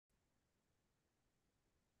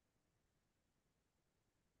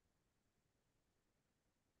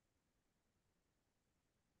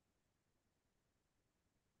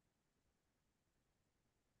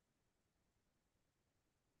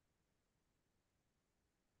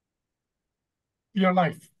your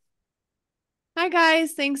life. Hi,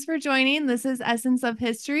 guys. Thanks for joining. This is Essence of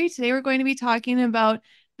History. Today, we're going to be talking about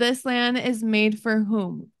This Land is Made for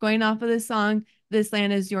Whom, going off of the song This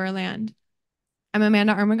Land is Your Land. I'm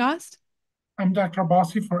Amanda Armagast. I'm Dr.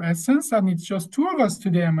 Bossi for Essence, and it's just two of us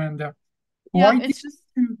today, Amanda. Yep, Why did it's just,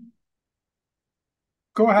 you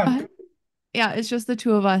go go ahead? ahead. Yeah, it's just the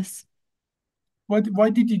two of us. Why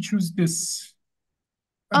did you choose this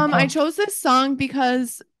I part? chose this song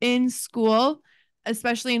because in school,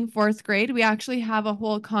 especially in fourth grade, we actually have a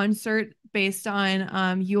whole concert based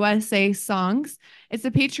on USA songs. It's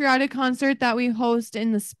a patriotic concert that we host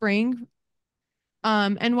in the spring.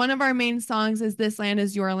 And one of our main songs is This Land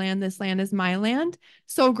is Your Land, This Land is My Land.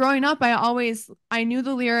 So growing up, I knew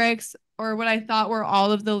the lyrics or what I thought were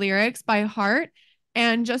all of the lyrics by heart.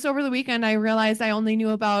 And just over the weekend, I realized I only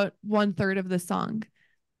knew about one third of the song.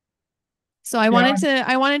 So Yeah,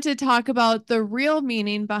 I wanted to talk about the real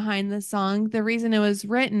meaning behind the song, the reason it was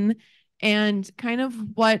written, and kind of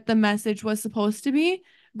what the message was supposed to be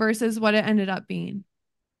versus what it ended up being.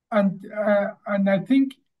 and I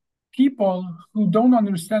think people who don't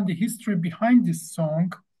understand the history behind this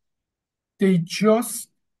song, they just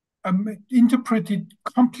interpret it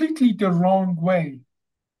completely the wrong way.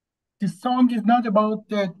 The song is not about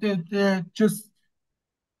the just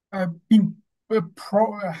being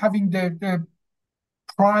having the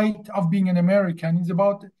pride of being an American. It's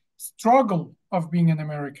about struggle of being an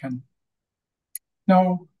American.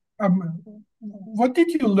 Now, what did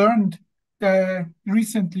you learn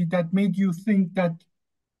recently that made you think that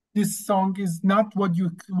this song is not what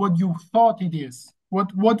you thought it is? What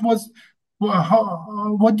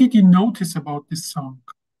did you notice about this song?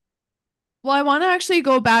 Well, I want to actually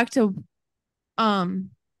go back to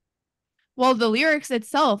um well, the lyrics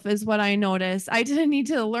itself is what I noticed. I didn't need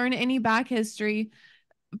to learn any back history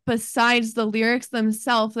besides the lyrics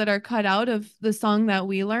themselves that are cut out of the song that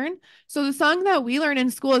we learn. So the song that we learn in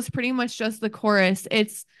school is pretty much just the chorus.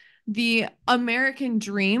 It's the American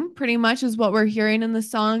dream, pretty much is what we're hearing in the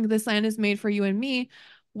song. This land is made for you and me.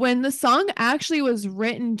 When the song actually was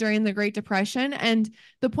written during the Great Depression, and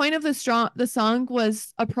the point of the song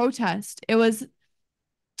was a protest. It was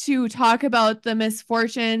to talk about the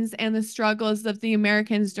misfortunes and the struggles of the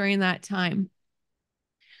Americans during that time.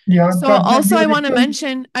 Yeah, So that also you're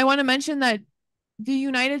referring. I want to mention that the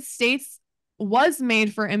United States was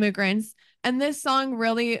made for immigrants, and this song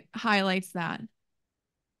really highlights that.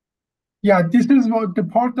 Yeah, this is what the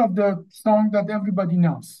part of the song that everybody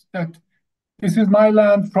knows. That this is my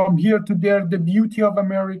land from here to there, the beauty of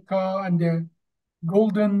America and the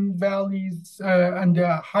golden valleys and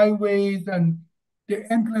the highways and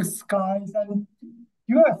the endless skies. And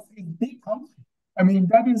US is a big country. I mean,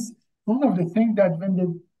 that is one of the things that when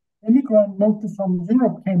the immigrant mostly from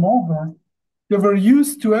Europe came over, they were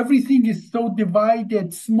used to everything is so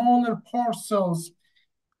divided, smaller parcels.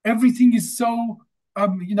 Everything is so,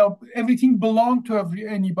 everything belonged to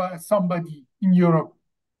anybody, somebody in Europe.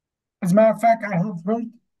 As a matter of fact, I have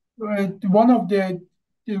heard one of the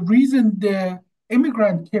reason the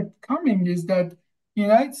immigrant kept coming is that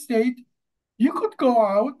United States, you could go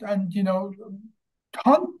out and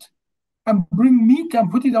hunt and bring meat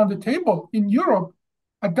and put it on the table. In Europe,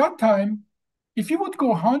 at that time, if you would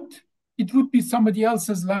go hunt, it would be somebody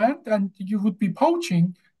else's land and you would be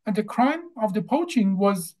poaching. And the crime of the poaching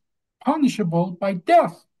was punishable by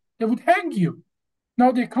death. They would hang you.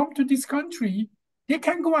 Now they come to this country, they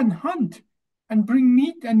can go and hunt and bring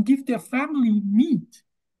meat and give their family meat.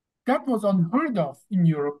 That was unheard of in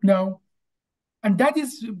Europe. Now, and that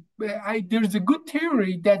is, there's a good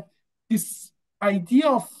theory that this idea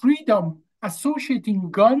of freedom, associating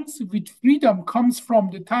guns with freedom, comes from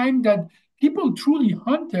the time that people truly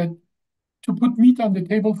hunted to put meat on the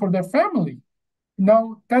table for their family.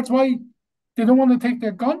 Now, that's why they don't want to take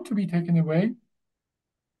their gun to be taken away.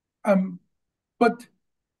 But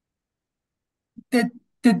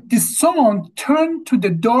the, the song turned to the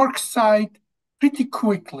dark side pretty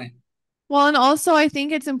quickly. Well, and also I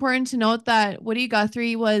think it's important to note that Woody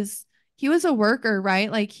Guthrie was he was a worker,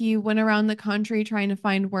 right? Like he went around the country trying to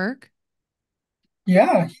find work.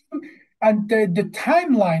 Yeah, and the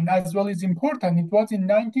timeline as well is important. It was in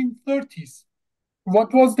 1930s.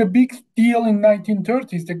 What was the big deal in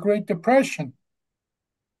 1930s? The Great Depression.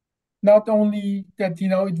 Not only that,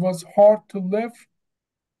 it was hard to live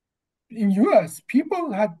in US,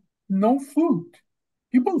 people had no food.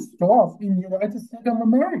 People starved in the United States of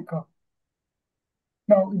America.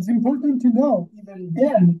 Now, it's important to know, even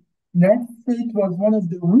then, United States was one of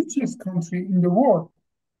the richest countries in the world,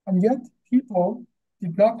 and yet people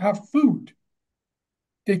did not have food.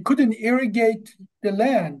 They couldn't irrigate the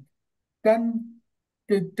land. Then,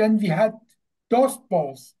 then we had dust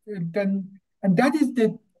balls. And that is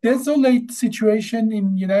the desolate situation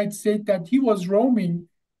in the United States, that he was roaming,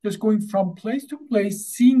 just going from place to place,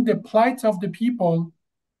 seeing the plights of the people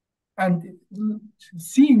and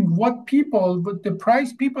seeing what the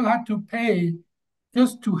price people had to pay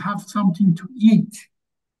just to have something to eat.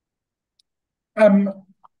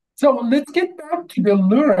 So let's get back to the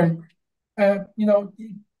lyric. It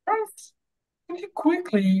turns pretty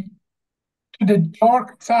quickly to the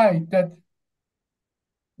dark side.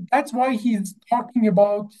 That's why he's talking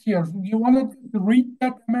about here. You want to read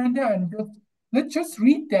that, Amanda, and let's just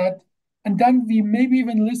read that, and then we maybe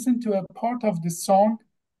even listen to a part of the song,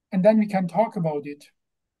 and then we can talk about it.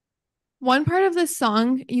 One part of the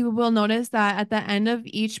song, you will notice that at the end of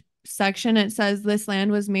each section, it says, "This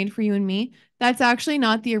land was made for you and me." That's actually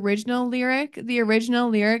not the original lyric. The original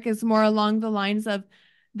lyric is more along the lines of,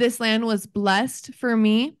 "This land was blessed for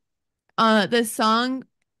me." The song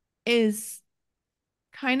is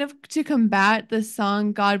kind of to combat the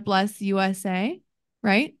song "God Bless USA,"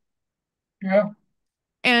 right? Yeah.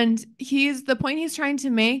 And the point he's trying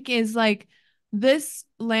to make is like, this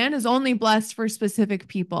land is only blessed for specific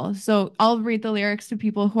people. So I'll read the lyrics to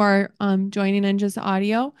people who are joining in just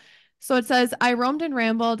audio. So it says, "I roamed and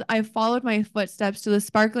rambled. I followed my footsteps to the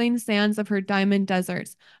sparkling sands of her diamond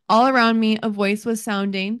deserts. All around me, a voice was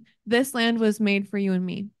sounding. This land was made for you and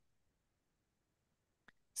me."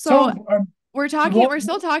 So we're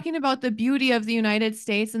still talking about the beauty of the United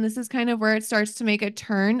States, and this is kind of where it starts to make a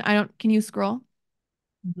turn. Can you scroll?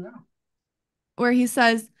 Yeah. Where he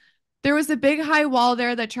says, "There was a big high wall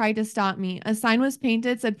there that tried to stop me. A sign was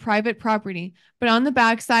painted, said private property, but on the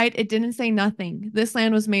backside, it didn't say nothing. This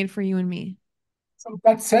land was made for you and me." So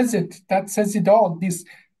that says it. That says it all. This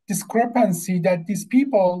discrepancy that these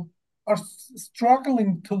people are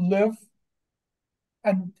struggling to live,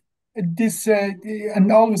 and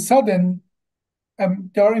and all of a sudden,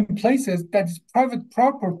 they are in places that is private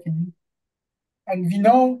property, and we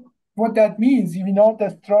know what that means. We know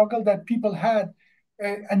the struggle that people had,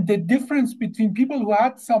 and the difference between people who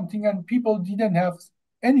had something and people didn't have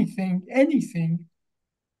anything,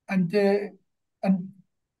 and and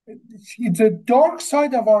it's a dark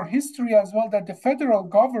side of our history as well, that the federal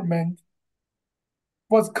government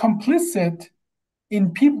was complicit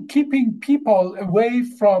in keeping people away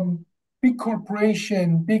from big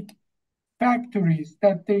corporation, big factories,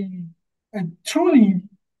 that they truly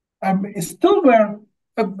still were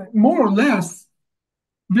more or less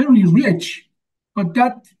very rich, but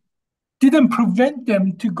that didn't prevent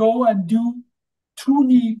them to go and do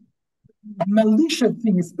truly malicious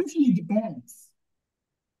things, especially the banks.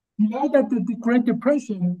 You know that the Great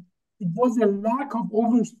Depression, it was a lack of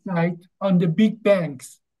oversight on the big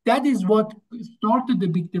banks. That is what started the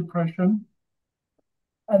Big Depression,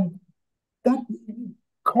 and that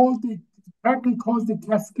practically caused the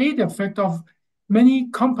cascade effect of many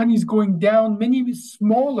companies going down, many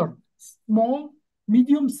small,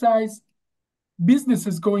 medium-sized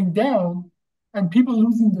businesses going down, and people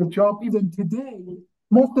losing their job. Even today,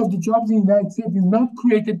 most of the jobs in the United States is not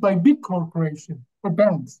created by big corporations or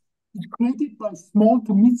banks. It's created by small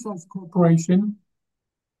to mid-sized corporations.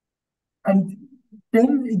 And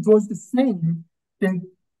then it was the same.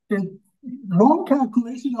 The wrong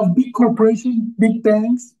calculation of big corporations, big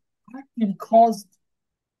banks, actually caused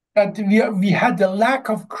that we had a lack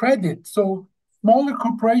of credit. So smaller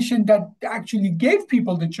corporation that actually gave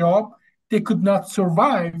people the job, they could not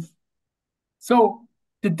survive. So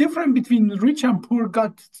the difference between rich and poor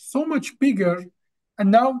got so much bigger,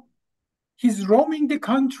 and now he's roaming the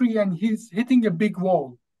country and he's hitting a big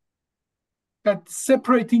wall that's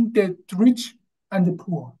separating the rich and the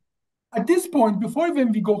poor. At this point, before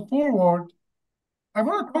even we go forward, I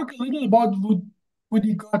want to talk a little about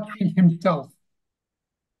Woody Guthrie himself.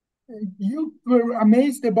 You were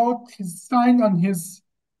amazed about his sign on his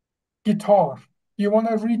guitar. Do you want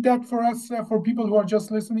to read that for us, for people who are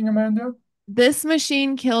just listening, Amanda? "This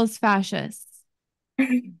machine kills fascists."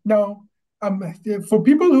 Now, for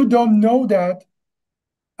people who don't know that,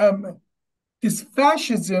 this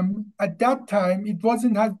fascism at that time, it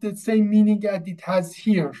wasn't had the same meaning as it has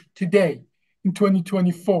here today in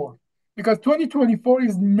 2024. Because 2024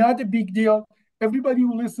 is not a big deal. Everybody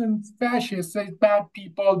who listens fascist says bad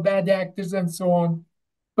people, bad actors, and so on.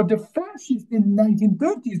 But the fascists in the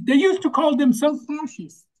 1930s, they used to call themselves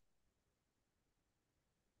fascists.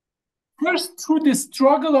 First, through the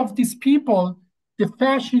struggle of these people, the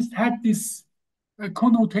fascists had this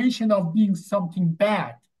connotation of being something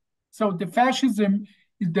bad. So the fascism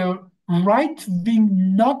is the right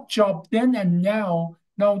wing nut job then and now.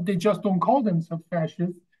 Now they just don't call themselves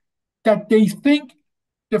fascists. That they think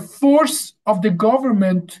the force of the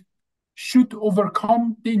government should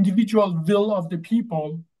overcome the individual will of the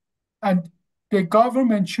people, and the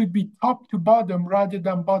government should be top to bottom rather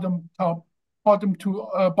than bottom top,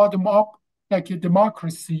 bottom up, like a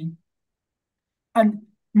democracy. And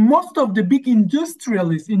most of the big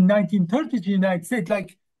industrialists in 1930s United States,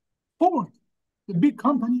 like Ford, the big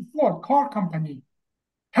company Ford, car company,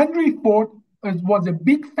 Henry Ford was a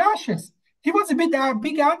big fascist. He was a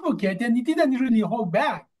big advocate, and he didn't really hold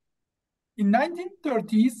back. In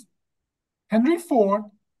 1930s, Henry Ford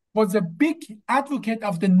was a big advocate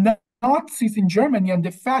of the Nazis in Germany and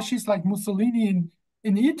the fascists like Mussolini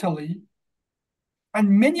in Italy, and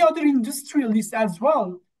many other industrialists as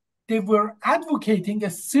well. They were advocating a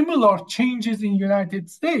similar changes in the United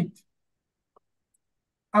States.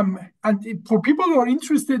 And for people who are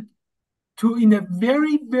interested to, in a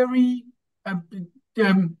very, very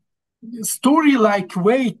story-like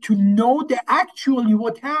way, to know the actually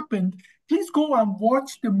what happened, please go and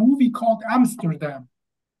watch the movie called Amsterdam.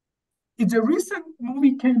 It's a recent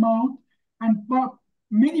movie came out, and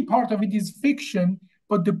many part of it is fiction,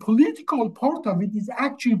 but the political part of it is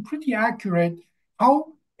actually pretty accurate.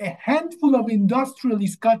 How a handful of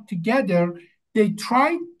industrialists got together, they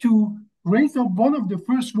tried to raise up one of the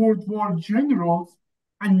First World War generals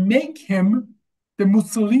and make him the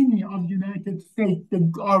Mussolini of the United States.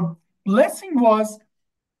 Our blessing was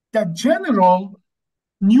that general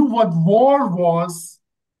knew what war was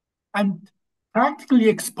and practically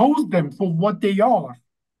exposed them for what they are.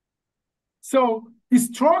 So the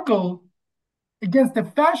struggle against the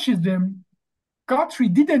fascism, Guthrie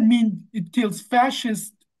didn't mean it kills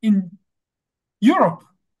fascists in Europe.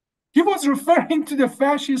 He was referring to the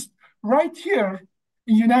fascists right here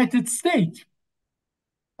in the United States.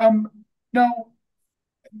 Now,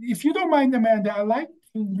 if you don't mind, Amanda, I like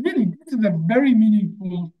really, this is a very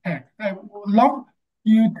meaningful text. I would love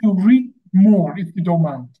you to read more if you don't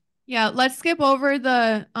mind. Yeah, let's skip over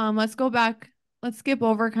the let's go back. Let's skip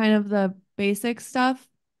over kind of the basic stuff.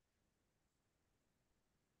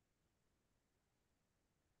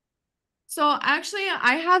 So actually,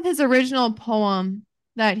 I have his original poem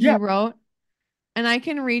that he wrote, and I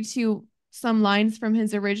can read to you some lines from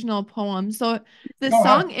his original poem. So the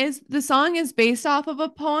song is based off of a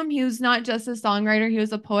poem. He was not just a songwriter, he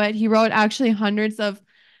was a poet. He wrote actually hundreds of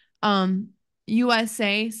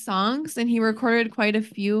USA songs, and he recorded quite a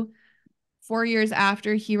few 4 years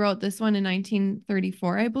after he wrote this one in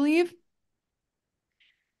 1934, I believe.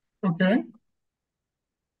 Okay.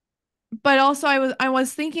 But also I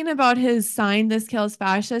was thinking about his sign, "This kills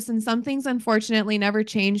fascists," and some things unfortunately never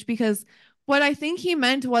changed, because what I think he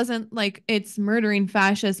meant wasn't like it's murdering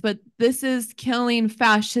fascists, but this is killing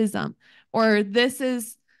fascism, or this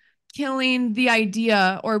is killing the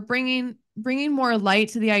idea, or bringing more light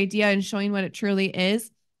to the idea and showing what it truly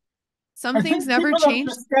is. Some things never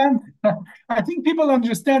changed. I think people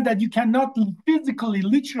understand that you cannot physically,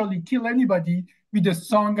 literally kill anybody with a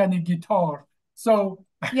song and a guitar. So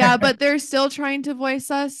yeah, but they're still trying to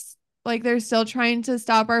voice us. Like they're still trying to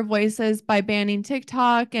stop our voices by banning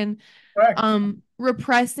TikTok and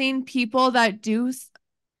repressing people that do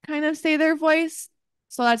kind of say their voice.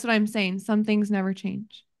 So that's what I'm saying. Some things never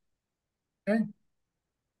change. Okay.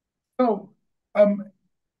 So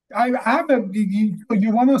I have a,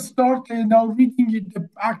 you want to start now reading the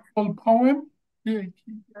actual poem?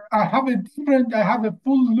 I have a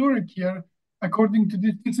full lyric here. According to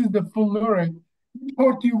this is the full lyric. What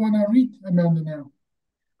part do you want to read, Amanda, now?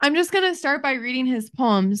 I'm just going to start by reading his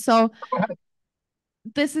poem. So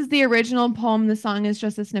this is the original poem. The song is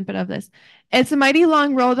just a snippet of this. "It's a mighty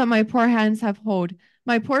long road that my poor hands have hoed.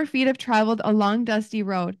 My poor feet have traveled a long dusty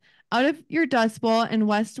road. Out of your dust bowl and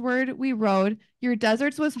westward we rode. Your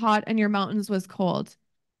deserts was hot and your mountains was cold.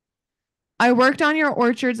 I worked on your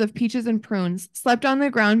orchards of peaches and prunes, slept on the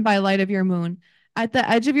ground by light of your moon. At the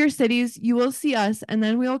edge of your cities you will see us, and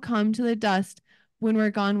then we will come to the dust when we're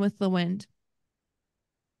gone with the wind.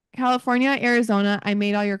 California, Arizona, I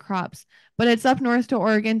made all your crops, but it's up north to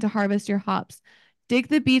Oregon to harvest your hops. Dig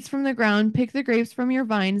the beets from the ground, pick the grapes from your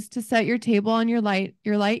vines to set your table on your light,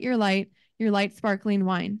 sparkling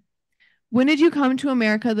wine. When did you come to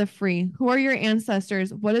America the free? Who are your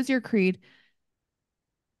ancestors? What is your creed?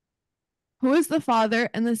 Who is the father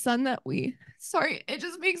and the son that we..." Sorry, it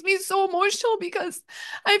just makes me so emotional, because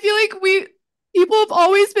I feel like people have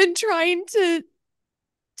always been trying to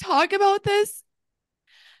talk about this.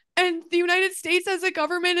 And the United States as a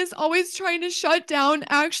government is always trying to shut down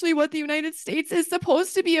actually what the United States is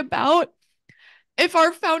supposed to be about. If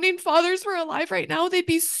our founding fathers were alive right now, they'd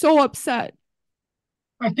be so upset.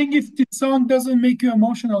 I think if the song doesn't make you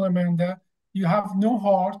emotional, Amanda, you have no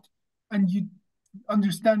heart, and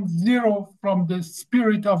understand zero from the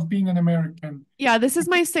spirit of being an American. Yeah, this is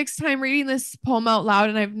my sixth time reading this poem out loud,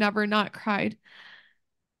 and I've never not cried.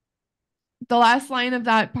 The last line of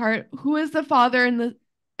that part, who is the father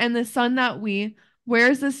and the son that we,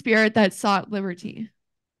 where is the spirit that sought liberty?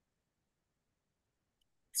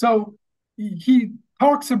 So he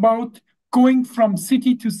talks about going from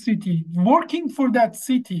city to city, working for that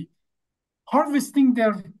city, harvesting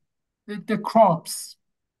the crops.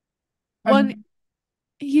 One And go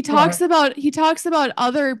ahead. he talks about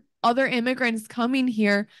other immigrants coming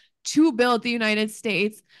here to build the United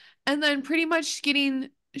States and then pretty much getting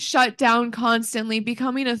shut down constantly,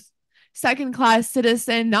 becoming a second class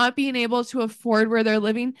citizen, not being able to afford where they're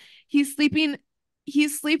living. He's sleeping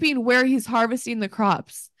he's sleeping where he's harvesting the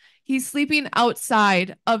crops. He's sleeping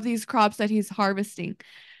outside of these crops that he's harvesting.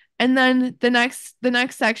 And then the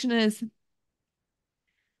next section is,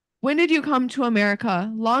 when did you come to America?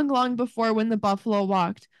 Long, long before when the buffalo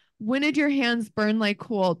walked. When did your hands burn like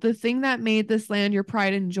coal? The thing that made this land your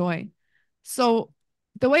pride and joy. So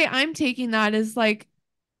the way I'm taking that is like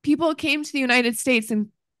people came to the United States and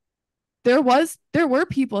there were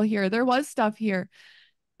people here. There was stuff here.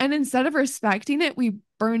 And instead of respecting it, we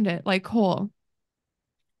burned it like coal.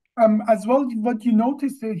 As well, what you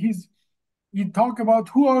notice is you talk about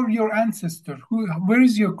who are your ancestors, where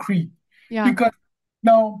is your creed? Yeah. Because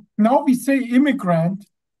now we say immigrant,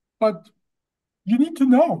 but you need to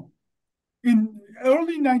know in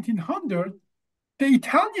early 1900 the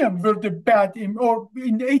Italian were the bad, or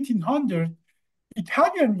in the 1800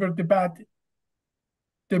 Italian were the bad,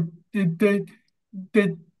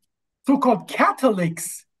 the so-called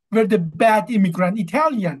Catholics were the bad immigrant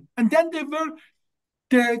Italian, and then they were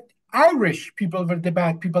the Irish people were the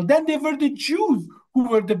bad people. Then they were the Jews who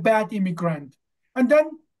were the bad immigrant, and then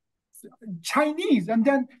Chinese, and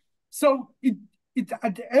then so it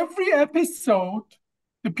at every episode,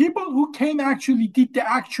 the people who came actually did the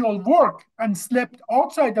actual work and slept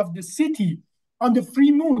outside of the city on the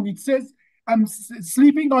free moon. It says, "I'm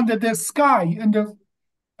sleeping under the sky, and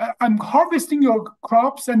I'm harvesting your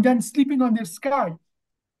crops and then sleeping on the sky."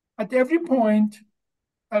 At every point,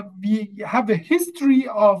 we have a history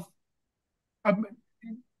of um,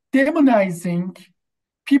 demonizing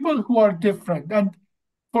people who are different. And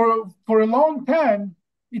for a long time,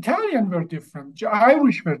 Italian were different,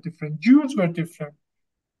 Irish were different, Jews were different,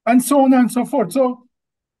 and so on and so forth. So,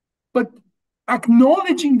 but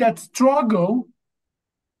acknowledging that struggle,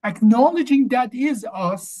 acknowledging that is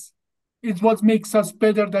us, is what makes us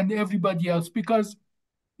better than everybody else. Because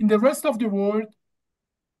in the rest of the world,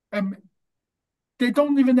 um, they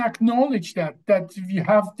don't even acknowledge that we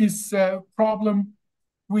have this problem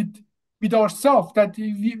with ourselves, that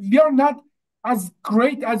we are not as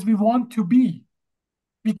great as we want to be.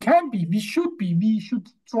 We can be, we should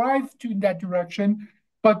strive to in that direction.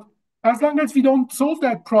 But as long as we don't solve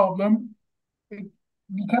that problem,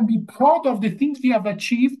 we can be proud of the things we have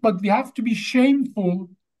achieved, but we have to be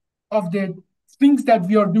shameful of the things that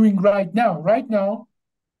we are doing right now. Right now,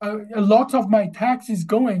 a lot of my tax is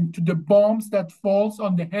going to the bombs that falls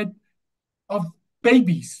on the head of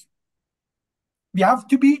babies. We have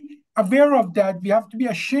to be aware of that. We have to be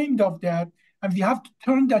ashamed of that, and we have to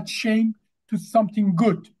turn that shame to something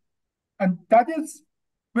good. And that is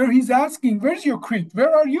where he's asking, "Where's your creed?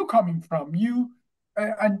 Where are you coming from? You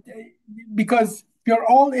and because you're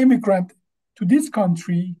all immigrant to this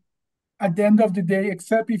country at the end of the day,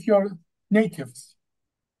 except if you're natives."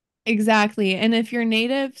 Exactly. And if you're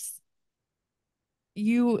natives,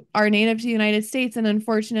 you are native to the United States, and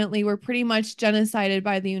unfortunately, we're pretty much genocided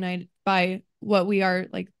by what we are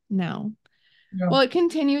like now. Yeah. Well, it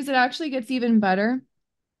continues. It actually gets even better.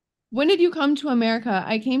 When did you come to America?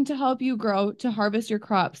 I came to help you grow, to harvest your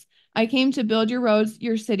crops. I came to build your roads,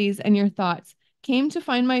 your cities, and your thoughts. Came to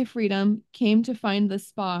find my freedom, came to find the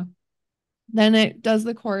spa. Then it does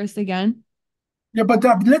the chorus again. Yeah, but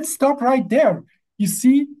let's stop right there. You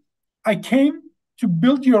see, I came to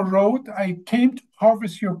build your road. I came to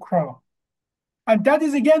harvest your crop, and that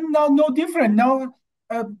is again now no different. Now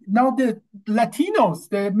the Latinos,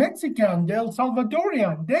 the Mexican, the El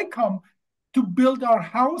Salvadorian, they come to build our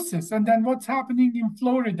houses, and then what's happening in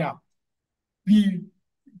Florida? We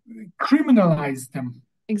criminalize them,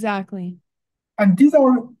 Exactly. and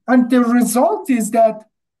the result is that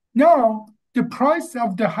now the price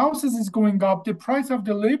of the houses is going up, the price of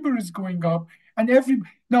the labor is going up, and every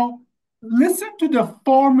now listen to the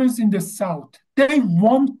farmers in the South. They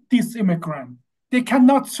want this immigrant. They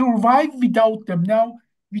cannot survive without them. Now,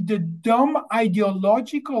 with the dumb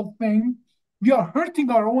ideological thing, we are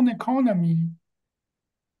hurting our own economy.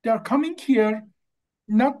 They are coming here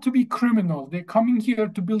not to be criminal. They're coming here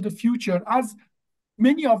to build a future as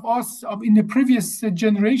many of us in the previous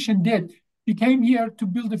generation did. We came here to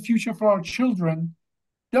build a future for our children.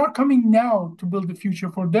 They are coming now to build a future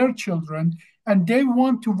for their children, and they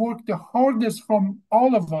want to work the hardest from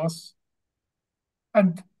all of us.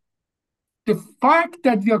 And the fact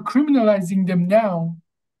that we are criminalizing them now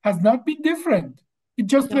has not been different. It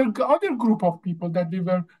just No. were other group of people that we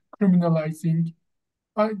were criminalizing,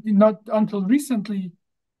 not until recently.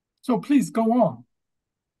 So please go on.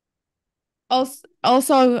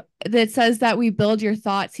 Also, that says that we build your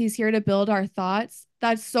thoughts. He's here to build our thoughts.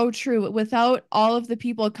 That's so true. Without all of the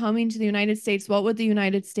people coming to the United States, what would the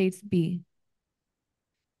United States be?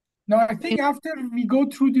 Now, I think after we go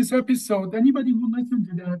through this episode, anybody who listen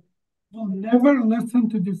to that will never listen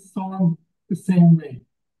to this song the same way.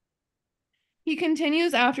 He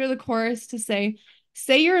continues after the chorus to say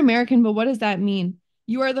you're American, but what does that mean?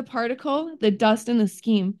 You are the particle, the dust, and the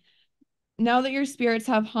scheme. Now that your spirits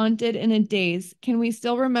have haunted in a daze, can we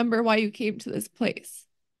still remember why you came to this place?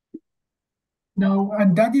 Now,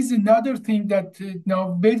 and that is another thing that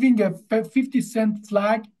now waving a 50-cent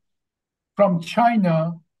flag from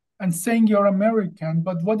China and saying you're American,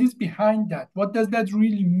 but what is behind that? What does that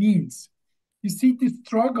really mean? You see, this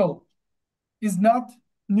struggle is not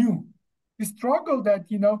new. The struggle that,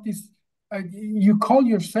 you call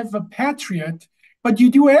yourself a patriot, but you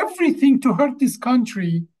do everything to hurt this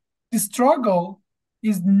country. The struggle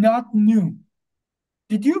is not new.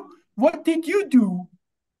 What did you do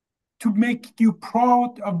to make you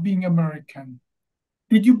proud of being American?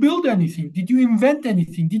 Did you build anything? Did you invent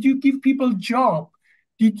anything? Did you give people a job?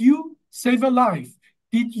 Did you save a life?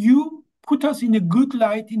 Did you put us in a good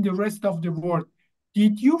light in the rest of the world?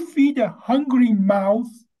 Did you feed a hungry mouth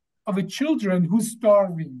of a children who's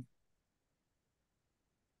starving?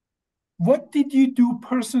 What did you do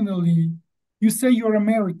personally? You say you're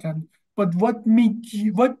American, but what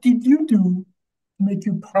did you do to make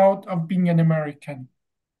you proud of being an American?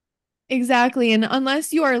 Exactly. And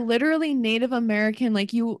unless you are literally Native American,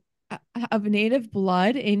 like you have Native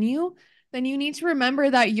blood in you, then you need to remember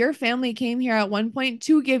that your family came here at one point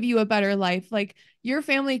to give you a better life. Like your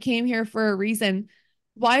family came here for a reason.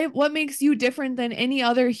 What makes you different than any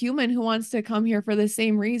other human who wants to come here for the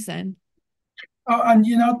same reason? And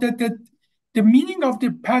you know that the meaning of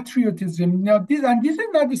the patriotism. Now, this is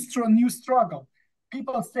not a new struggle.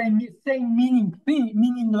 People saying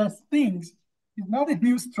meaningless things is not a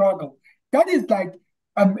new struggle. That is like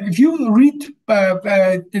if you read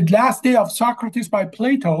the Last Day of Socrates by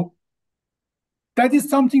Plato, that is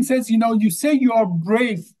something says you say you are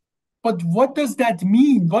brave, but what does that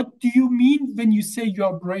mean? What do you mean when you say you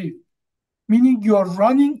are brave? Meaning you are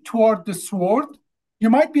running toward the sword. You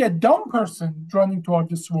might be a dumb person running toward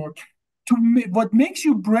the sword. What makes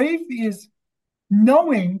you brave is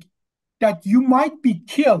knowing that you might be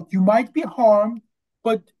killed, you might be harmed,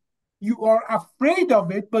 but you are afraid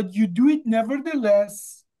of it, but you do it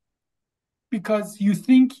nevertheless because you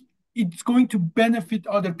think it's going to benefit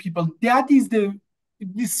other people. That is the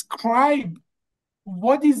describe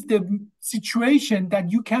what is the situation that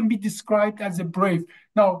you can be described as a brave.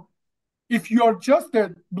 Now, if you're just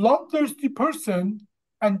a bloodthirsty person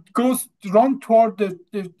and goes run toward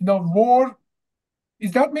the war,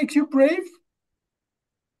 is that makes you brave?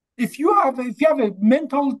 If you have a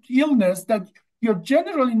mental illness that you're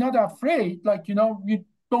generally not afraid, like you don't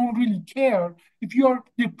really care. If you're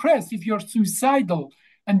depressed, if you're suicidal,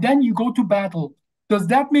 and then you go to battle, does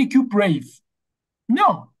that make you brave?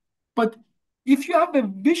 No. But if you have a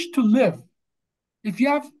wish to live, if you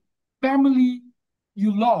have family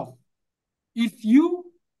you love, if you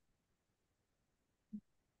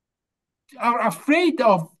are afraid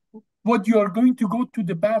of what you are going to go to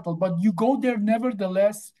the battle, but you go there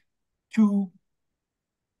nevertheless to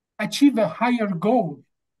achieve a higher goal,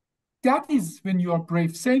 that is when you are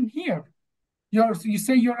brave. Same here. You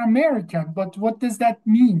say you're American, but what does that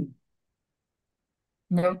mean?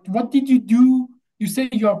 What did you do? You say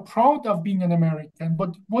you are proud of being an American,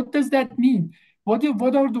 but what does that mean? What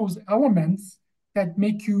are those elements that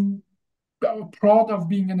make you proud of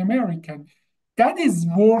being an American? That is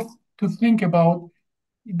worth to think about.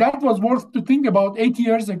 That was worth to think about 80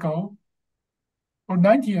 years ago or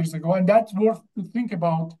 90 years ago, and that's worth to think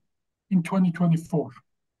about in 2024.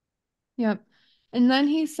 Yep. And then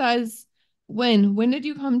he says, when did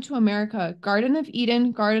you come to America? Garden of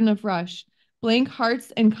Eden, Garden of Rush, blank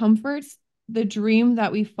hearts and comforts, the dream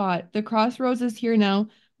that we fought. The crossroads is here now.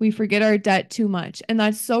 We forget our debt too much. And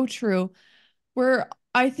that's so true.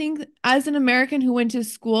 I think as an American who went to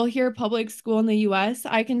school here, public school in the US,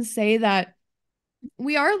 I can say that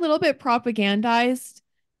we are a little bit propagandized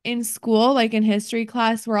in school, like in history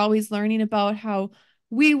class. We're always learning about how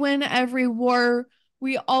we win every war,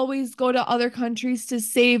 we always go to other countries to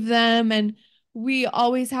save them, and we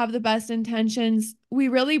always have the best intentions. We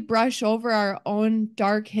really brush over our own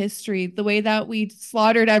dark history, the way that we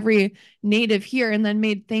slaughtered every native here and then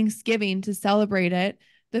made Thanksgiving to celebrate it.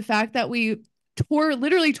 The fact that we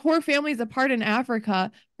literally tore families apart in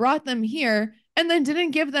Africa, brought them here, and then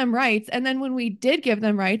didn't give them rights. And then when we did give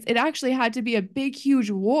them rights, it actually had to be a big, huge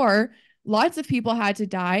war. Lots of people had to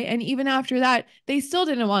die. And even after that, they still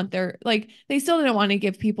didn't want they still didn't want to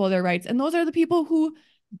give people their rights. And those are the people who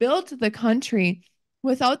built the country.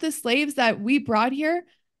 Without the slaves that we brought here,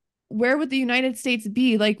 where would the United States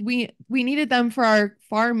be? Like we needed them for our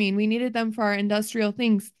farming, we needed them for our industrial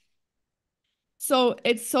things. So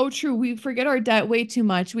it's so true. We forget our debt way too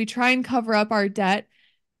much. We try and cover up our debt.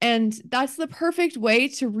 And that's the perfect way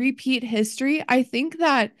to repeat history. I think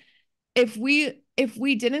that if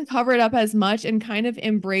we didn't cover it up as much and kind of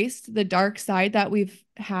embraced the dark side that we've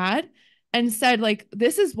had and said, like,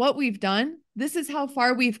 this is what we've done, this is how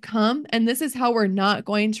far we've come, and this is how we're not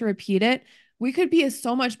going to repeat it, we could be a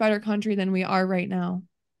so much better country than we are right now.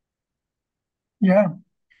 Yeah,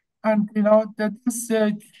 and that is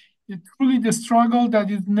truly the struggle that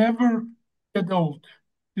is never get old.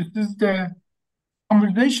 This is the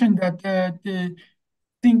conversation that the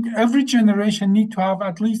think every generation need to have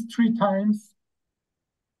at least 3 times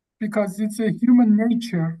because it's a human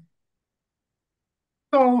nature.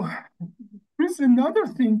 So there's another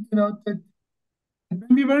thing, that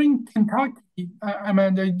when we were in Kentucky,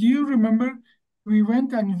 Amanda, do you remember we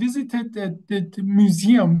went and visited the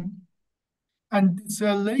museum and this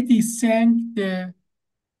lady sang the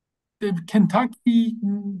Kentucky,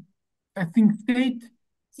 I think, state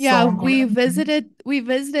Yeah, song or we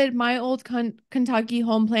visited my old Kentucky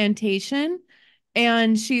home plantation,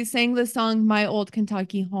 and she sang the song My Old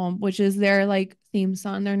Kentucky Home, which is their like theme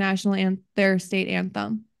song, their their state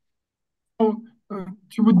anthem. so,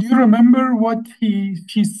 do you remember what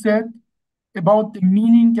she said about the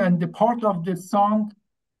meaning and the part of the song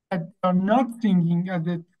that are not singing as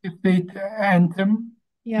a state anthem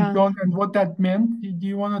Yeah. and what that meant? Do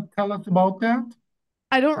you want to tell us about that?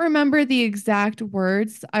 I don't remember the exact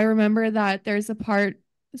words. I remember that there's a part,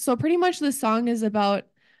 so pretty much the song is about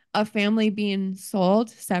a family being sold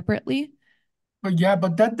separately. But yeah,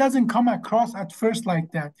 but that doesn't come across at first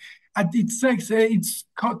like that. And it's like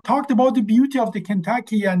talked about the beauty of the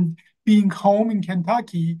Kentucky and being home in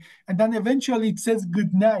Kentucky, and then eventually it says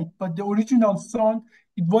good night. But the original song,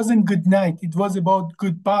 it wasn't good night. It was about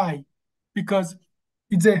goodbye, because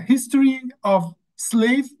it's a history of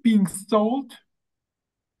slaves being sold,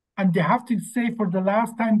 and they have to say for the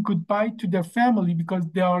last time goodbye to their family because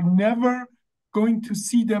they are never going to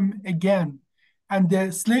see them again. And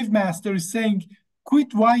the slave master is saying,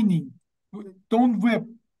 "Quit whining, don't whip,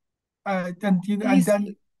 and He's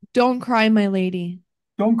then don't cry, my lady.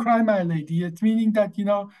 don't cry, my lady." It's meaning that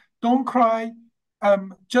don't cry,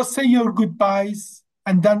 just say your goodbyes,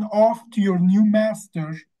 and then off to your new master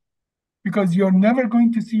because you're never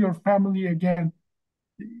going to see your family again.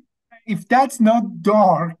 If that's not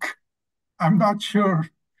dark, I'm not sure.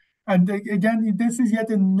 And again, this is yet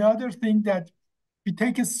another thing that we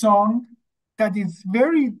take a song that is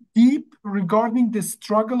very deep regarding the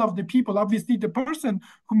struggle of the people. Obviously, the person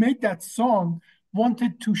who made that song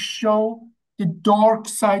wanted to show the dark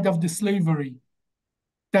side of the slavery,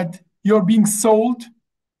 that you're being sold,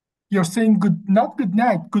 you're saying not good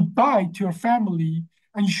night, goodbye to your family,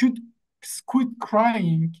 and you should quit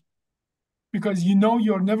crying because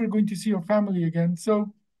you're never going to see your family again.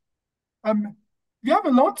 So um, we have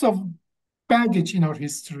a lot of baggage in our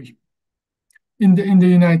history in the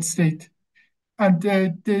United States. And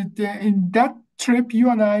in that trip, you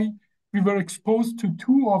and I, we were exposed to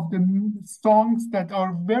two of the songs that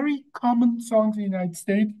are very common songs in the United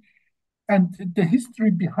States and the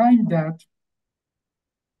history behind that.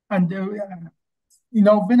 And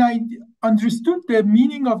when I understood the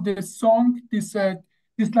meaning of the song, this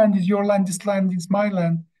land is your land, this land is my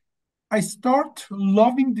land, I start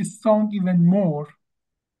loving this song even more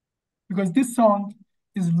because this song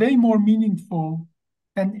is way more meaningful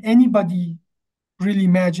than anybody really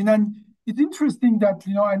imagine. And it's interesting that,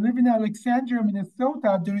 I live in Alexandria,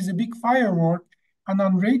 Minnesota. There is a big firework. And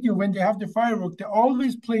on radio, when they have the firework, they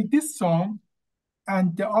always play this song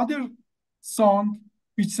and the other song,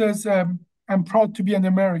 which says, I'm proud to be an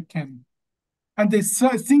American. And they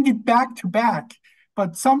sing it back to back.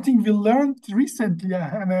 But something we learned recently,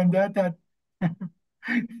 Amanda, that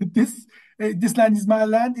this land is my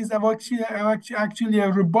land is actually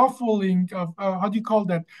a rebuffling of how do you call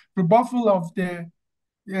that? Rebuffal of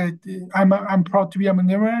I'm proud to be an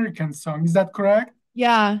American song. Is that correct?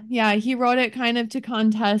 Yeah, yeah, he wrote it kind of to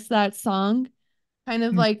contest that song. Kind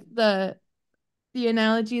of like the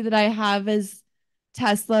analogy that I have is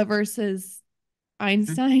Tesla versus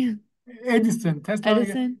Einstein, Edison, Tesla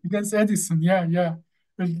Edison. against Edison. Yeah, yeah.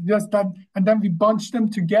 It's just that, and then we bunched them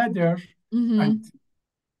together. And Mm-hmm.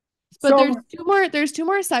 But so there's two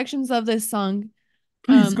more sections of this song.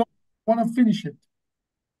 please go. Want to finish it?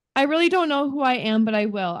 I really don't know who I am, but I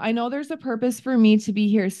will. I know there's a purpose for me to be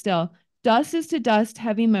here still. Dust is to dust,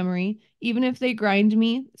 heavy memory. Even if they grind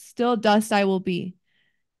me, still dust I will be.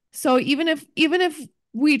 So even if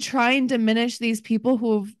we try and diminish these people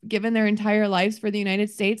who have given their entire lives for the United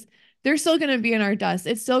States, they're still going to be in our dust.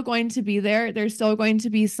 It's still going to be there. There's still going to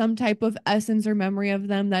be some type of essence or memory of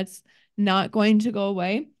them that's not going to go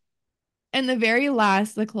away. And the very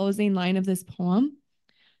last, the closing line of this poem,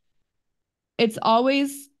 it's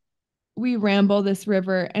always we ramble this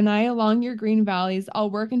river, and I along your green valleys,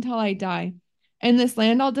 I'll work until I die. And this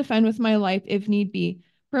land I'll defend with my life if need be.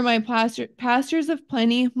 For my pastures of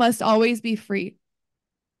plenty must always be free.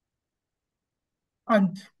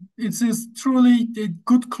 And it is truly a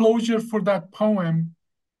good closure for that poem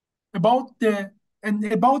about the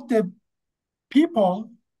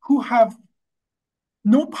people who have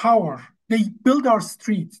no power. They build our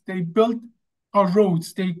streets, they build our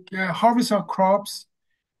roads, they harvest our crops,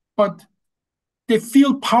 but they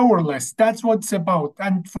feel powerless. That's what it's about.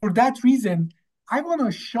 And for that reason, I want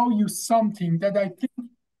to show you something that I think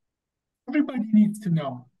everybody needs to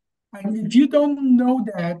know. And if you don't know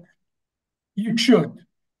that, you should.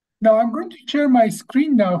 Now, I'm going to share my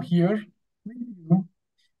screen now here with you.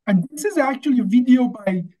 And this is actually a video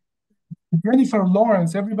by Jennifer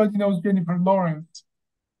Lawrence. Everybody knows Jennifer Lawrence.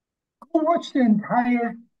 Go watch the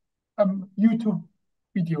entire YouTube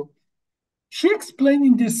video. She explained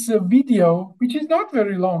in this video, which is not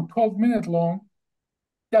very long, 12 minutes long,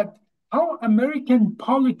 that how American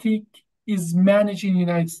politics is managed in the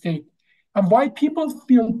United States and why people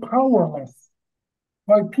feel powerless,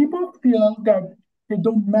 why people feel that they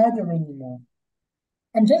don't matter anymore.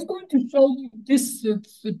 I'm just going to show you this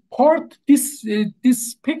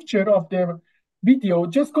this picture of the video.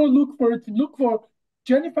 Just go look for it. Look for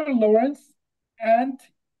Jennifer Lawrence and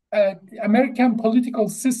the American political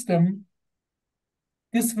system.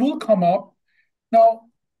 This will come up. Now,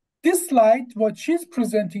 this slide, what she's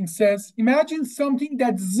presenting says, imagine something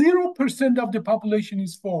that 0% of the population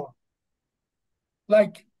is for.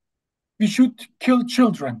 Like, we should kill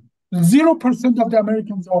children. 0% of the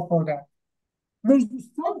Americans are for that. There's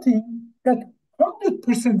something that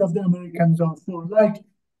 100% of the Americans are for, like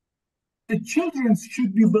the children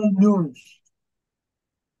should be well nourished.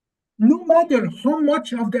 No matter how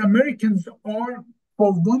much of the Americans are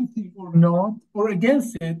for one thing or not, or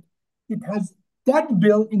against it, it has that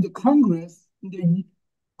bill in the Congress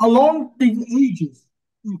along the ages.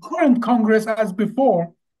 In current Congress, as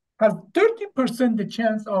before, has 30% the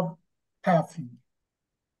chance of passing.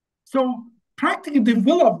 So practically the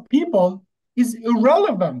will of people is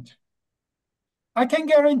irrelevant. I can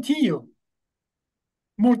guarantee you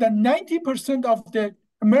more than 90% of the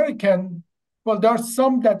American, well, there are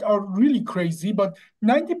some that are really crazy, but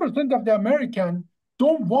 90% of the American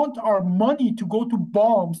don't want our money to go to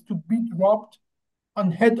bombs to be dropped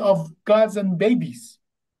on head of Gazan babies.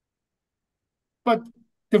 But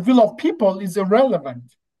the will of people is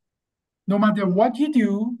irrelevant. No matter what you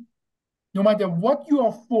do, no matter what you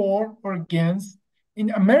are for or against, in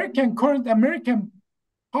current American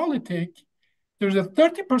politics, there's a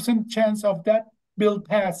 30% chance of that bill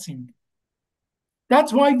passing.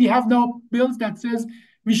 That's why we have now bills that says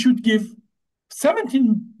we should give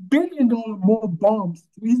 $17 billion more bombs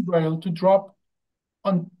to Israel to drop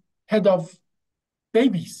on head of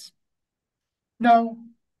babies. Now,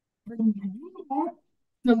 when you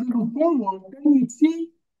look a little forward, then you see,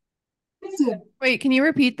 is it? Wait, can you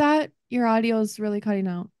repeat that? Your audio is really cutting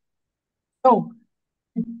out. So,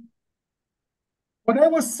 what I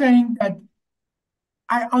was saying that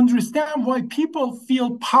I understand why people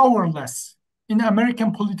feel powerless in the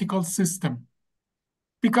American political system.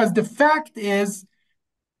 Because the fact is,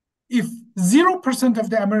 if 0% of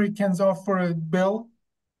the Americans are for a bill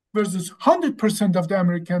versus 100% of the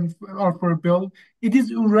Americans are for a bill, it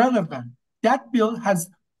is irrelevant. That bill has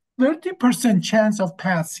 30% chance of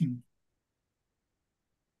passing.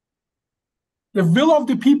 The will of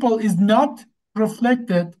the people is not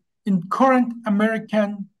reflected in current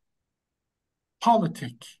American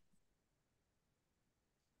politics.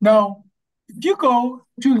 Now, if you go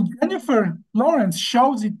to Jennifer Lawrence,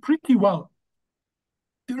 shows it pretty well.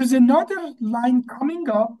 There is another line coming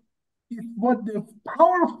up. If what the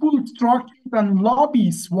powerful structures and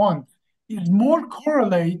lobbies want is more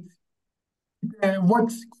correlate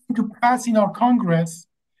what's going to pass in our Congress,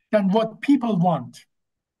 than what people want.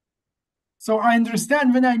 So I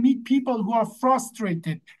understand when I meet people who are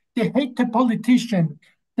frustrated, they hate the politician,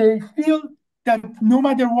 they feel that no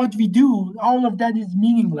matter what we do, all of that is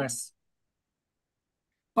meaningless.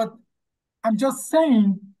 But I'm just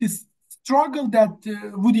saying this struggle that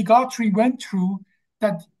Woody Guthrie went through,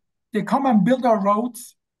 that they come and build our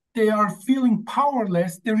roads, they are feeling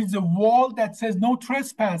powerless. There is a wall that says no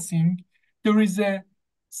trespassing. There is a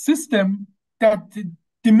system that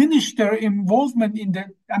diminished their involvement in the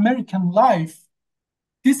American life.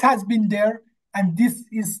 This has been there, and this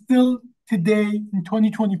is still today in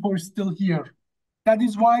 2024 still here. That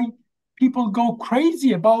is why people go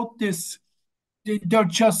crazy about this. They're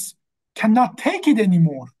just cannot take it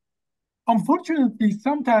anymore. Unfortunately,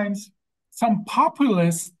 sometimes some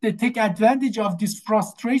populists they take advantage of this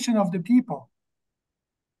frustration of the people.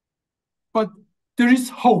 But there is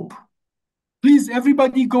hope. Please,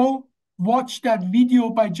 everybody go watch that video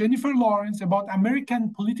by Jennifer Lawrence about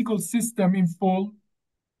American political system in full.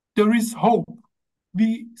 There is hope.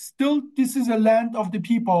 We still, this is a land of the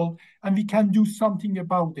people, and we can do something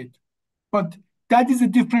about it. But that is a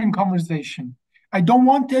different conversation. I don't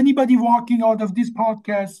want anybody walking out of this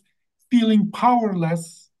podcast feeling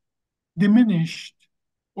powerless, diminished,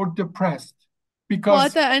 or depressed. Well, at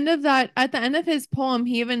Because the end of that, at the end of his poem,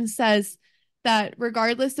 he even says that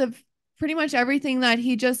regardless of pretty much everything that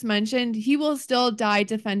he just mentioned, he will still die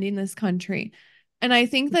defending this country. And I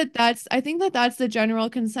think that that's the general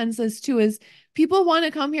consensus too, is people want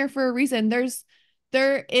to come here for a reason.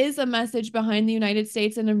 There is a message behind the United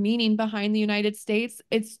States and a meaning behind the United States.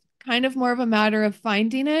 It's kind of more of a matter of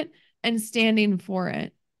finding it and standing for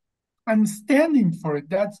it. I'm standing for it.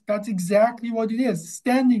 That's exactly what it is,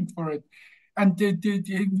 standing for it. And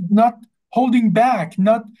not holding back,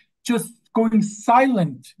 not just going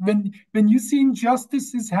silent. When you see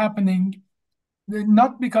injustice is happening,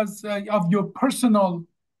 not because of your personal,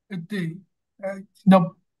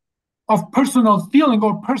 of personal feeling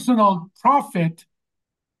or personal profit,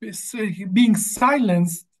 being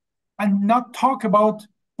silenced and not talk about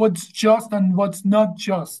what's just and what's not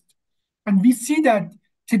just. And we see that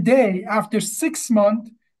today, after 6 months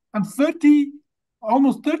and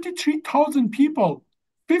almost 33,000 people,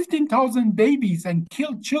 15,000 babies and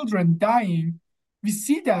killed children dying, we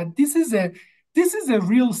see that this is a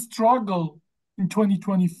real struggle in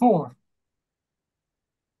 2024.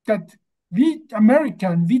 That we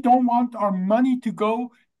American, we don't want our money to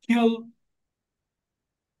go kill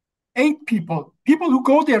 8 people, people who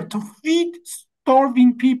go there to feed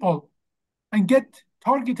starving people and get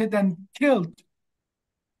targeted and killed.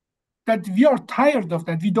 That we are tired of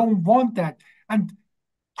that. We don't want that. And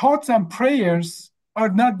thoughts and prayers are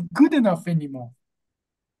not good enough anymore.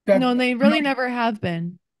 That, No, and they really never have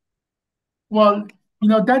been. well,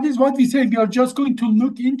 that is what we say. We are just going to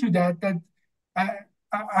look into that. That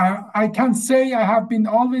I can say I have been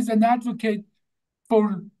always an advocate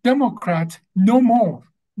for Democrats. No more.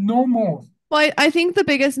 No more. Well, I think the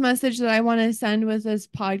biggest message that I want to send with this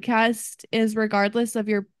podcast is regardless of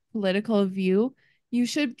your political view, you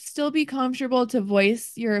should still be comfortable to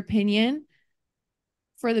voice your opinion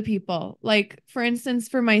for the people. Like, for instance,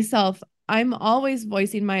 for myself, I'm always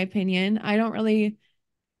voicing my opinion. I don't really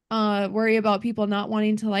worry about people not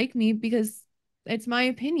wanting to like me because it's my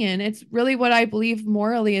opinion. It's really what I believe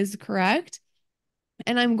morally is correct.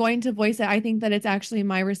 And I'm going to voice it. I think that it's actually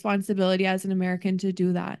my responsibility as an American to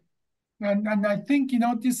do that. And I think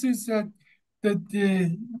this is the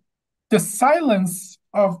the silence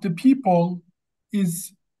of the people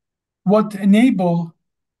is what enable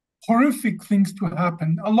horrific things to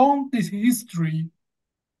happen along this history.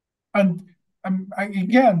 And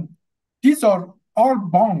again, these are our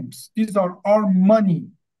bombs. These are our money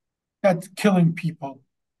that's killing people.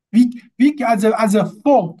 We as a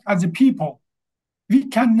folk, as a people, we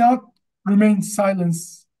cannot remain silent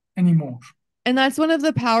anymore. And that's one of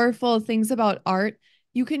the powerful things about art.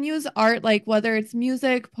 You can use art, like whether it's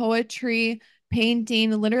music, poetry,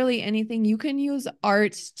 painting, literally anything. You can use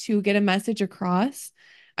art to get a message across,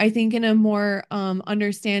 I think, in a more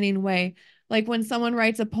understanding way. Like when someone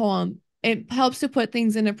writes a poem, it helps to put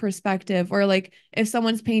things into perspective, or like if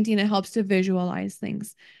someone's painting, it helps to visualize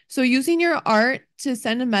things. So using your art to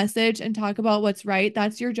send a message and talk about what's right,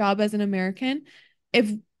 that's your job as an American.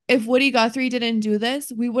 If if Woody Guthrie didn't do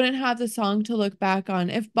this, we wouldn't have the song to look back on.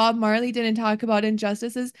 If Bob Marley didn't talk about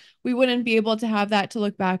injustices, we wouldn't be able to have that to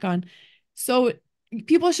look back on. So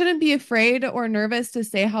people shouldn't be afraid or nervous to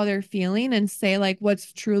say how they're feeling and say like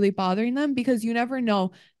what's truly bothering them, because you never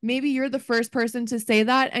know. Maybe you're the first person to say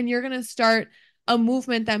that and you're going to start a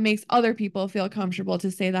movement that makes other people feel comfortable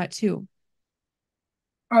to say that too.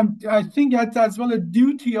 And I think that's as well a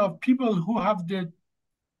duty of people who have the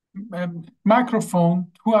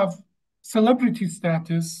microphone, who have celebrity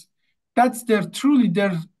status. That's their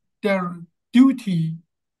duty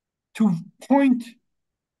to point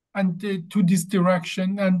and to this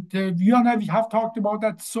direction. And you and I have talked about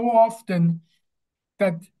that so often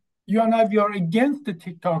that you and I we are against the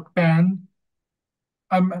TikTok ban,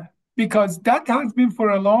 because that has been for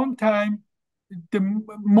a long time the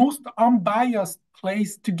most unbiased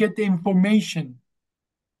place to get the information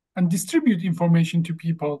and distribute information to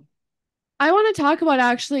people. I want to talk about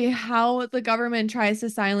actually how the government tries to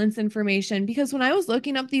silence information because when I was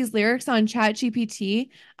looking up these lyrics on ChatGPT,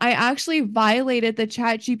 I actually violated the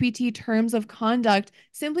ChatGPT terms of conduct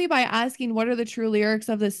simply by asking what are the true lyrics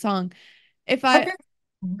of this song. If That I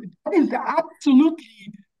that is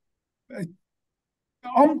absolutely uh,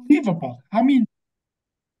 unbelievable. I mean,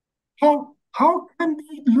 how can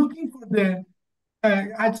we looking for the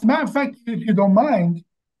as a matter of fact, if you don't mind,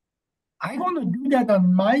 I want to do that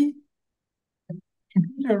on my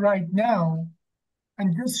computer right now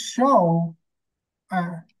and just show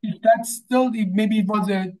if that's still maybe it was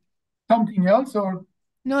a something else or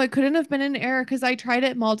No, it couldn't have been an error because I tried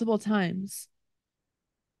it multiple times.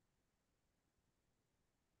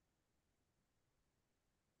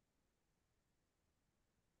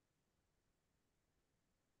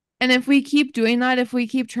 And if we keep doing that, if we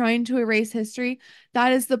keep trying to erase history,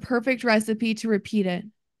 that is the perfect recipe to repeat it.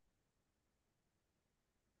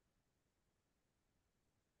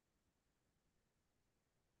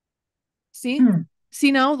 See? hmm,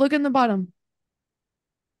 See now? Look in the bottom.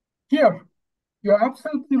 here. You're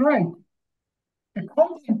absolutely right. The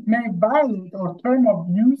content may violate our term of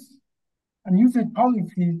use and usage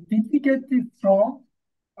policies. Did we get this wrong?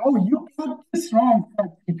 Oh, you got this wrong,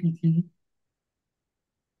 ChatGPT.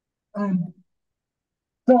 And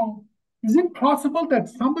so, is it possible that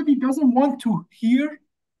somebody doesn't want to hear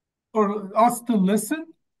or us to listen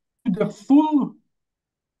to the full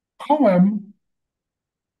poem?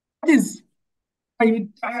 Is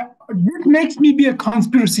this makes me be a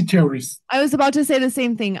conspiracy theorist. I was about to say the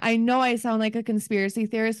same thing. I know I sound like a conspiracy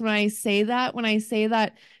theorist when I say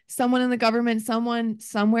that someone in the government, someone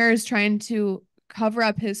somewhere is trying to cover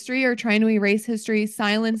up history or trying to erase history,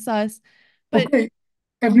 silence us. But Okay,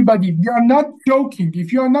 everybody, we are not joking.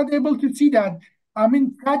 If you are not able to see that, I'm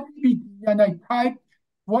in ChatGPT and I type,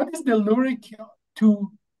 what is the lyric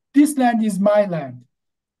to This Land Is My Land?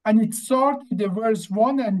 And it starts with the verse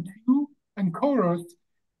 1 and 2 and chorus,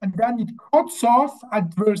 and then it cuts off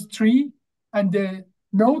at verse 3, and the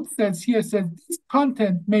note says here says this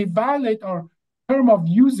content may violate our term of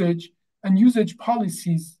usage and usage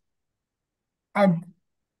policies. And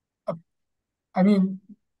I mean,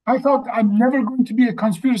 I thought I'm never going to be a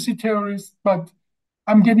conspiracy theorist, but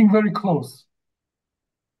I'm getting very close.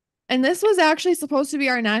 and this was actually supposed to be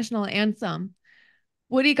our national anthem.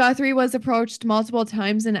 Woody Guthrie was approached multiple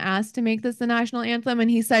times and asked to make this the national anthem,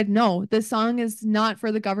 and he said, no, this song is not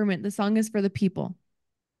for the government. The song is for the people.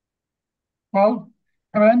 Well,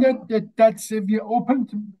 Amanda, that's if you open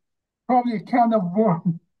to probably a can of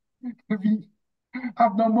worms. We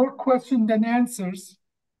have no more questions than answers.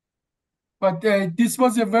 But this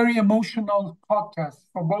was a very emotional podcast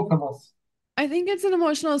for both of us. I think it's an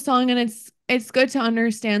emotional song and it's good to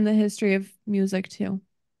understand the history of music too.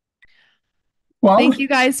 Well, Thank you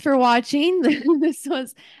guys for watching. This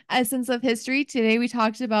was Essence of History. Today we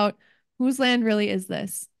talked about whose land really is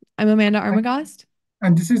this? I'm Amanda Armagost.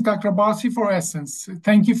 and this is Dr. Bassi for Essence.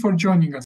 Thank you for joining us.